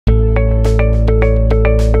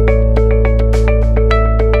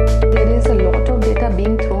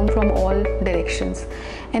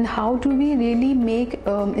and how do we really make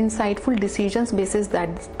insightful decisions basis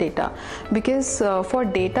that data. Because for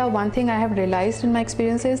data, one thing I have realized in my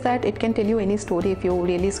experience is that it can tell you any story if you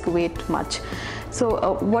really skew it much.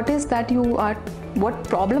 So what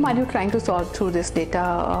problem are you trying to solve through this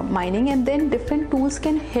data mining, and then different tools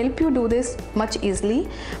can help you do this much easily,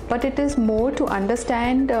 but it is more to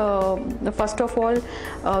understand first of all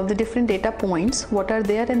the different data points, what are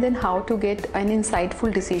there, and then how to get an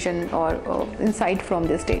insightful decision or insight from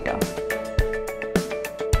this data.